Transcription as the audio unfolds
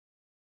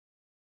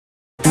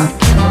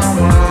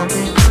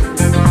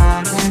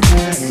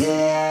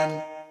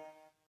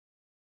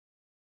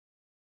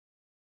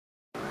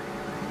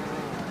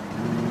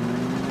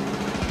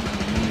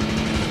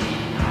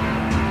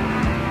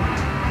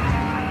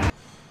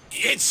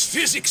It's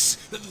physics.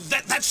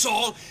 That's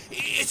all.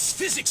 It's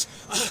physics.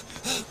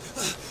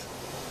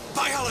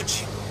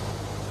 Biology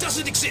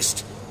doesn't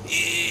exist.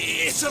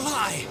 It's a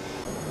lie.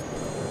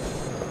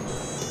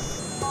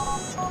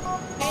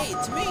 Hey,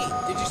 it's me.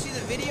 Did you see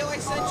the video I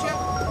sent you?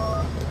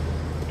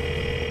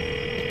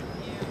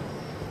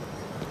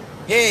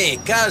 Hey,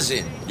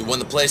 cousin. You want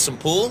to play some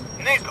pool?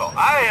 Nico,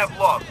 I have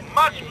lost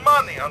much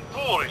money on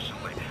pool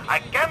recently. I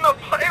cannot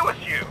play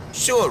with you.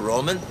 Sure,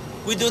 Roman.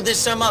 We do this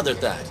some other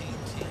time.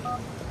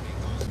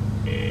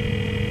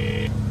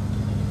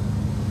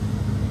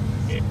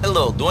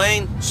 Hello,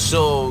 Dwayne.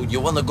 So, you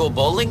want to go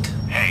bowling?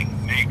 Hey,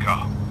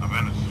 Nico, I've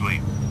been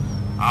asleep.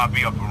 I'll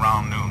be up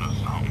around noon or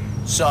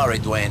something. Sorry,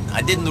 Dwayne.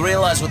 I didn't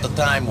realize what the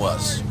time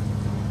was.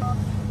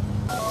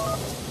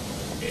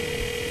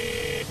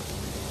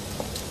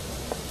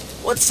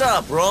 What's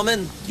up,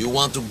 Roman? You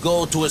want to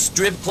go to a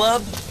strip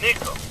club?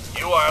 Nico,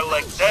 you are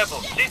like devil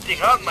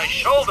sitting on my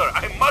shoulder.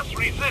 I must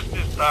resist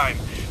this time.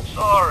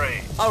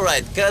 Sorry. All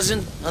right,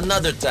 cousin.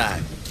 Another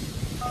time.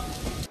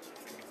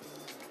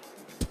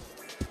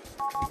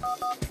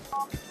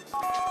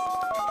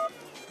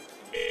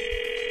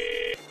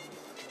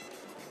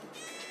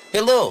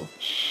 Hello.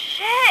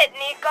 Shit,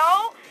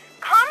 Nico.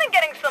 Carmen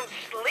getting some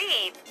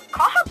sleep.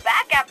 Call her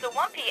back after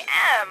 1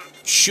 p.m.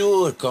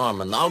 Sure,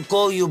 Carmen. I'll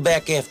call you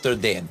back after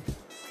then.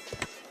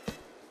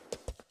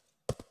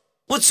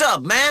 What's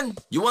up, man?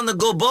 You want to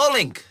go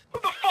bowling?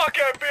 What the fuck,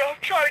 AB? I'm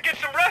trying to get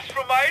some rest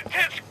from my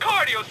intense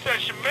cardio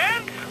session,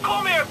 man.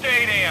 Call me after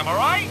 8 a.m., all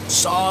right?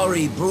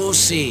 Sorry,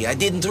 Brucey. I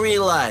didn't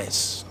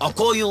realize. I'll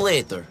call you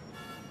later.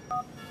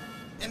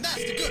 And that's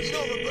the good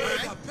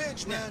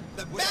pinch, man.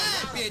 The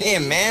bad bit. Hey,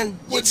 man.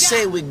 Let's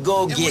say we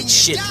go get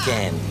shit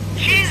canned.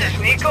 Jesus,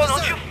 Nico,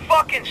 don't you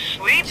fucking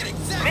sleep?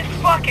 I'm in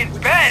fucking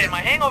bed, and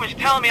my hangover's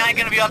telling me I ain't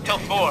gonna be up till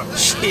 4.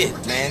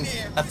 Shit, man.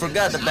 I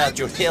forgot about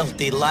your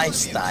healthy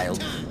lifestyle.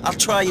 I'll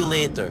try you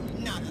later.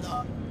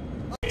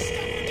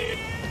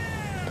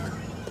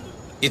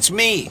 It's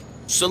me.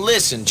 So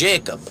listen,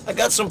 Jacob. I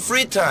got some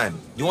free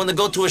time. You want to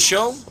go to a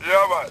show?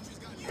 Yeah, man.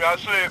 Yeah,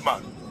 sleep,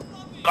 man.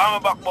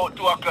 Come back about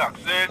 2 o'clock,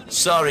 see?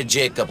 Sorry,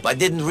 Jacob. I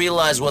didn't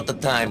realize what the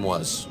time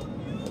was.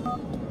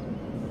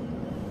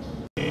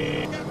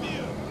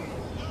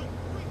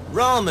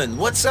 Roman,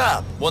 what's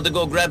up? Want to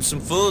go grab some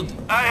food?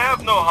 I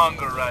have no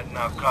hunger right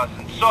now,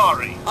 cousin.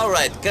 Sorry. All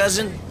right,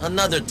 cousin.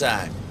 Another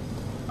time.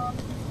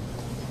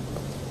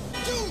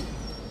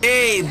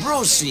 Hey,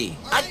 Brucey.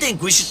 I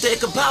think we should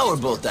take a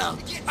powerboat out.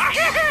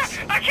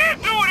 I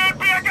can't do it,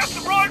 NP. I got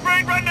some roid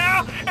brain right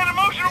now, and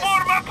emotional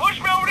water might push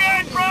me over the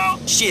edge, bro.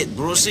 Shit,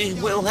 Brucey.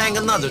 We'll hang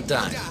another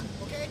time.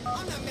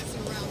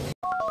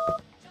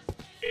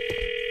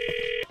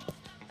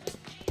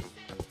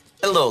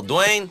 Hello,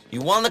 Dwayne.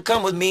 You want to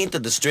come with me to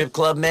the strip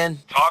club, man?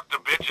 Talk to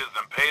bitches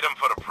and pay them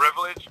for the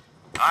privilege?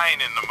 I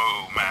ain't in the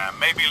mood, man.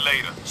 Maybe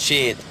later.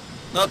 Shit.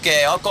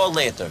 Okay, I'll call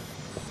later.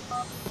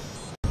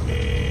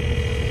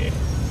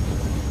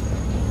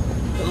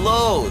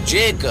 Hello,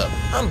 Jacob.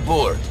 I'm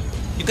bored.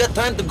 You got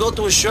time to go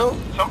to a show?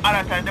 Some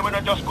other time, they will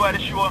not just go at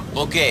the show.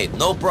 Okay,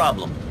 no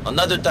problem.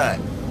 Another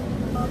time.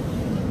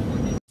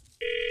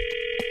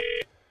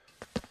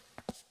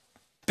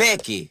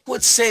 Becky,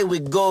 what say we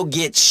go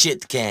get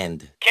shit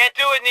canned? Can't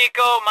do it,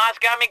 Nico. Ma's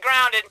got me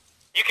grounded.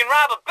 You can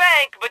rob a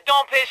bank, but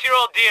don't piss your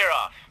old deer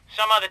off.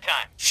 Some other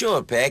time.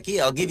 Sure, Becky.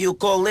 I'll give you a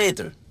call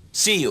later.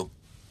 See you.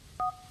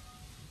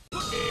 In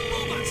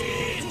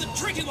the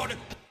drinking water.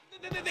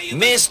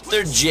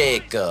 Mr.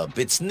 Jacob,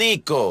 it's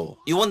Nico.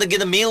 You want to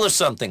get a meal or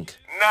something?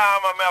 Nah,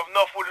 man, I have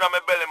no food in my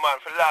belly, man,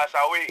 for last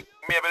a week.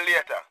 Maybe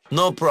later.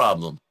 No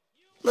problem.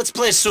 Let's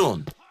play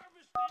soon.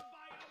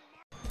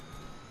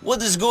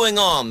 What is going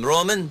on,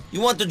 Roman? You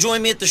want to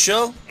join me at the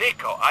show?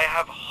 Nico, I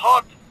have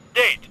hot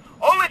date.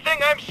 Only thing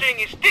I'm seeing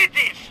is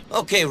titties.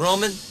 Okay,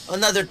 Roman.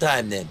 Another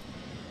time then.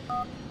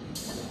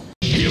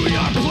 Here we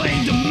are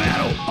playing the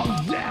metal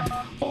of death,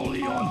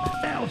 only on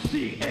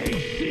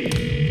LCAC.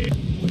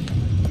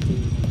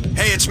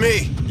 Hey, it's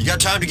me. You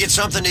got time to get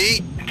something to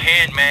eat?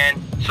 Can't,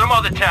 man. Some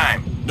other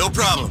time. No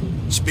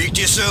problem. Speak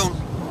to you soon.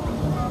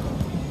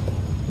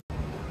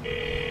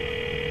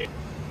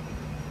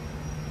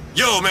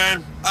 Yo,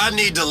 man. I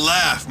need to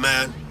laugh,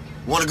 man.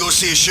 Want to go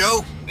see a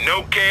show?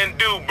 No can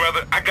do,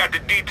 brother. I got to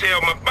detail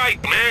my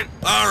bike, man.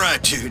 All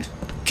right, dude.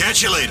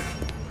 Catch you later.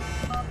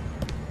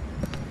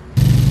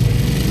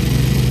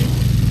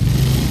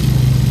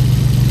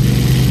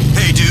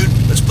 Hey, dude.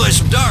 Let's play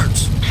some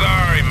darts.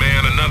 Sorry,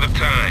 man. Another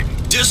time.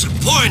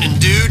 Disappointing,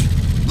 dude.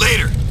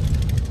 Later.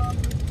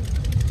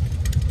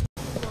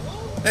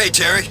 Hey,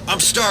 Terry. I'm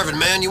starving,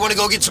 man. You want to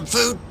go get some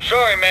food?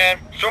 Sorry, man.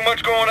 So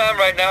much going on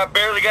right now, I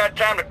barely got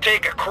time to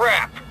take a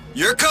crap.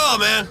 Your call,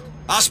 man.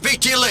 I'll speak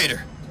to you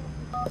later.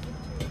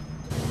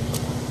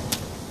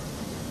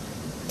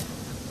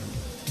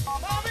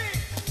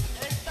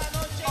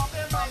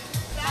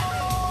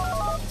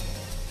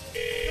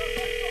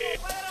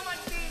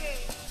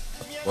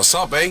 What's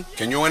up, eh?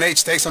 Can you and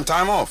H take some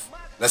time off?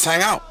 Let's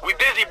hang out. We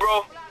busy,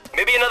 bro.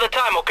 Maybe another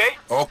time, okay?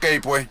 Okay,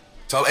 boy.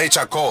 Tell H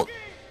I called.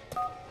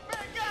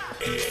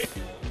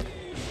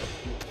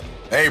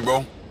 Hey,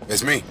 bro.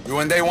 It's me. You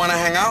and they wanna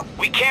hang out?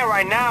 We can't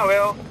right now,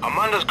 El.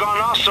 Amanda's gone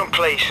off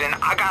someplace, and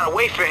I gotta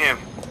wait for him.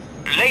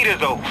 Later,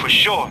 though, for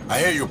sure. I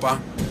hear you, pa.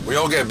 We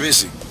all get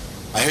busy.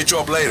 I hit you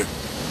up later.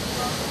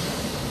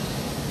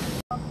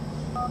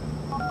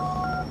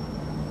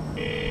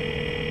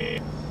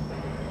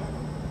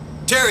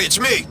 Terry, it's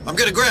me. I'm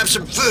gonna grab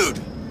some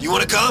food. You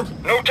wanna come?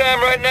 No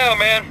time right now,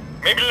 man.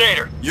 Maybe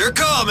later. Your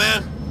call,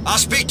 man. I'll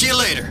speak to you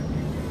later.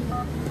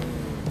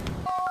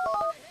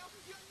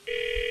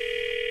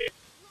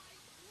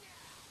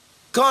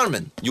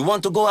 Carmen, you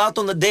want to go out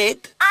on a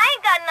date? I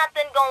ain't got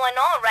nothing going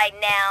on right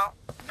now.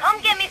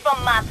 Come get me from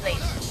my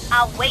place.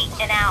 I'll wait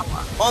an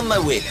hour. On my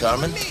way,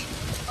 Carmen.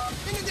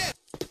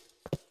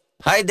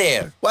 Hi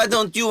there. Why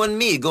don't you and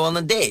me go on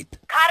a date?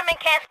 Carmen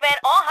can't spend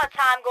all her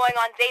time going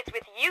on dates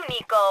with you,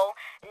 Nico.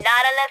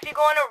 Not unless you're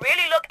going to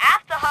really look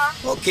after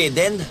her. Okay,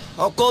 then.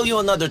 I'll call you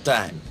another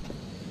time.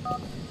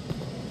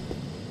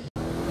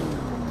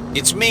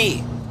 It's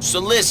me.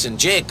 So listen,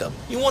 Jacob.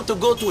 You want to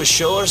go to a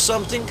show or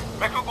something?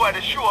 I could go at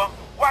the show.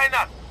 Why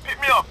not?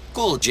 Pick me up.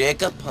 Cool,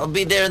 Jacob. I'll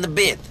be there in a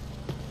bit.